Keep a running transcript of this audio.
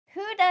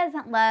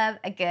doesn't love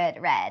a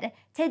good red?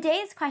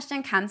 Today's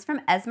question comes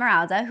from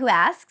Esmeralda, who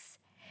asks,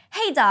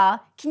 "Hey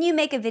doll, can you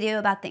make a video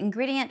about the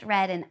ingredient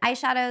red in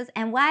eyeshadows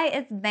and why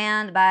it's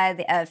banned by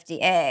the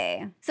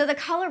FDA?" So the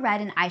color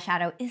red in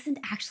eyeshadow isn't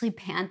actually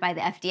banned by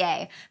the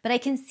FDA, but I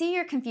can see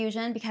your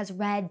confusion because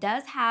red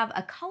does have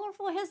a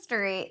colorful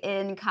history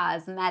in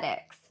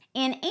cosmetics.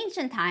 In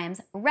ancient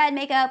times, red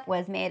makeup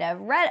was made of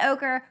red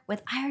ochre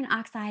with iron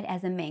oxide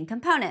as a main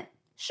component.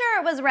 Sure,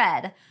 it was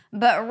red,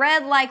 but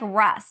red like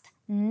rust,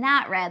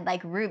 not red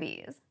like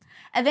rubies.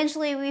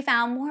 Eventually, we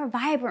found more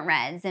vibrant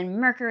reds in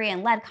mercury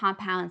and lead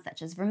compounds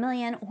such as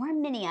vermilion or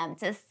minium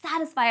to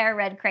satisfy our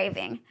red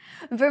craving.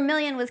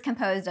 Vermilion was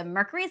composed of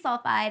mercury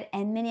sulfide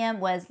and minium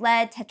was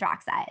lead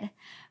tetroxide.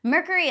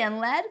 Mercury and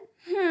lead?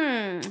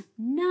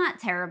 Not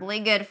terribly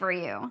good for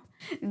you.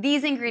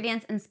 These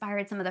ingredients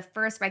inspired some of the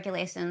first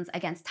regulations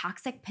against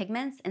toxic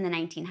pigments in the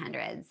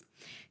 1900s.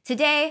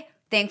 Today,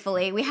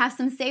 thankfully, we have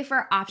some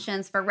safer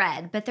options for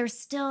red, but there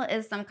still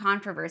is some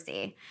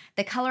controversy.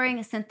 The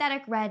coloring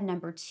synthetic red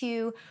number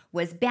 2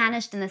 was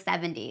banished in the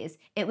 70s.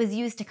 It was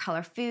used to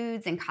color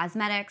foods and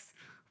cosmetics,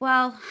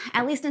 well,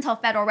 at least until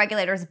federal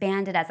regulators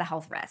banned it as a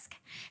health risk.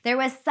 There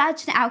was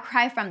such an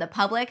outcry from the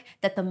public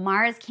that the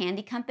Mars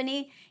Candy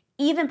Company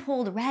even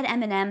pulled red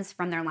M&Ms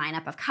from their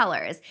lineup of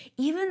colors,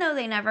 even though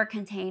they never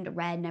contained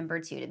red number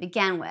 2 to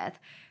begin with.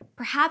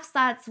 Perhaps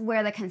that's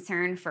where the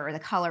concern for the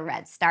color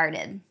red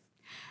started.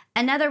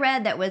 Another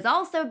red that was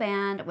also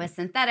banned was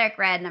synthetic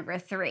red number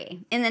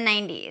 3 in the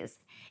 90s.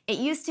 It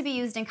used to be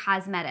used in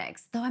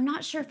cosmetics, though I'm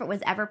not sure if it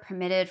was ever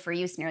permitted for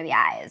use near the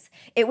eyes.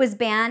 It was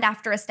banned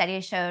after a study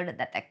showed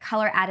that the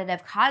color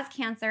additive caused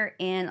cancer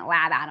in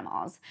lab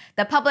animals.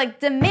 The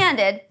public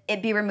demanded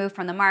it be removed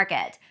from the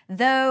market,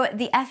 though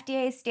the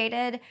FDA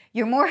stated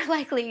you're more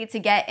likely to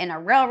get in a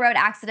railroad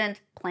accident,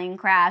 plane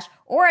crash,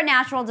 or a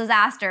natural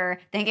disaster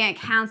than get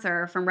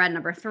cancer from red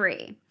number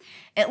 3.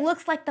 It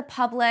looks like the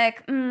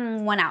public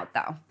won out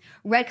though.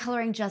 Red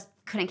coloring just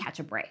couldn't catch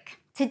a break.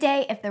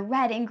 Today, if the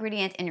red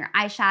ingredient in your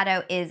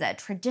eyeshadow is a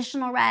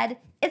traditional red,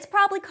 it's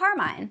probably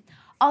Carmine,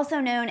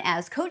 also known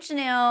as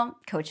cochineal,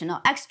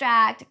 cochineal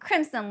extract,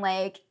 crimson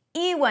lake,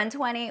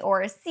 E120,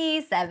 or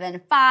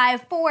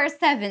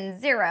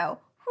C75470.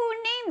 Who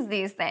names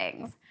these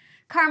things?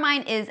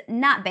 Carmine is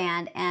not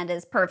banned and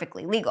is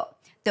perfectly legal,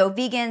 though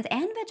vegans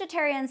and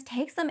vegetarians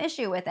take some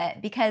issue with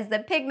it because the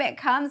pigment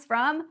comes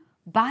from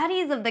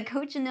bodies of the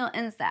cochineal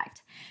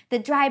insect. The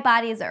dry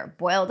bodies are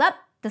boiled up,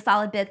 the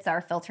solid bits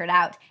are filtered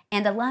out,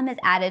 and alum is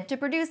added to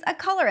produce a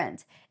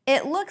colorant.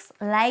 It looks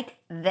like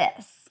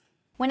this.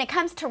 When it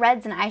comes to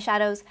reds and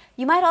eyeshadows,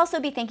 you might also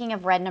be thinking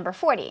of red number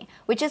 40,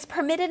 which is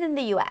permitted in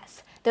the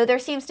US, though there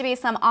seems to be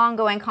some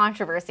ongoing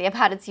controversy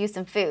about its use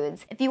in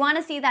foods. If you want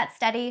to see that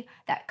study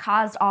that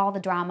caused all the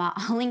drama,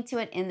 I'll link to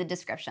it in the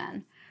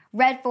description.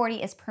 Red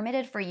 40 is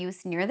permitted for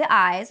use near the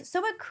eyes,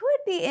 so it could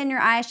be in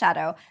your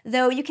eyeshadow,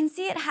 though you can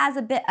see it has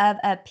a bit of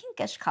a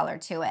pinkish color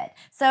to it.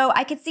 So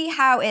I could see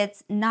how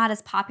it's not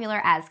as popular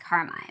as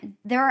Carmine.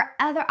 There are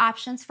other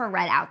options for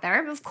red out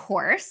there, of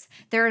course.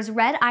 There's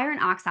red iron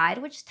oxide,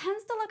 which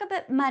tends to look a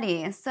bit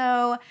muddy,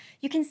 so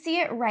you can see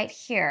it right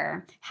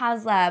here.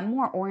 Has a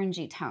more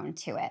orangey tone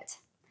to it.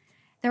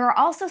 There are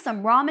also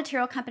some raw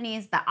material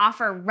companies that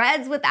offer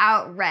reds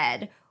without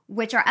red,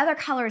 which are other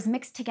colors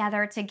mixed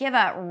together to give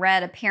a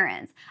red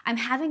appearance. I'm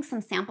having some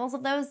samples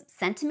of those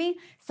sent to me,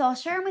 so I'll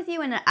share them with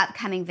you in an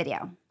upcoming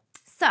video.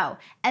 So,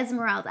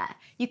 Esmeralda,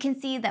 you can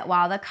see that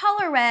while the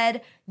color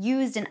red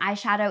used in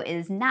eyeshadow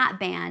is not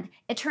banned,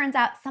 it turns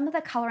out some of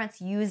the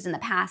colorants used in the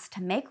past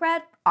to make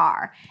red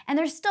are, and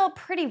they're still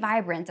pretty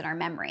vibrant in our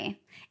memory.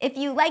 If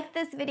you liked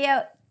this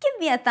video, give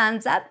me a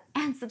thumbs up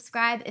and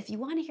subscribe if you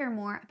want to hear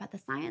more about the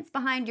science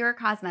behind your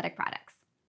cosmetic products.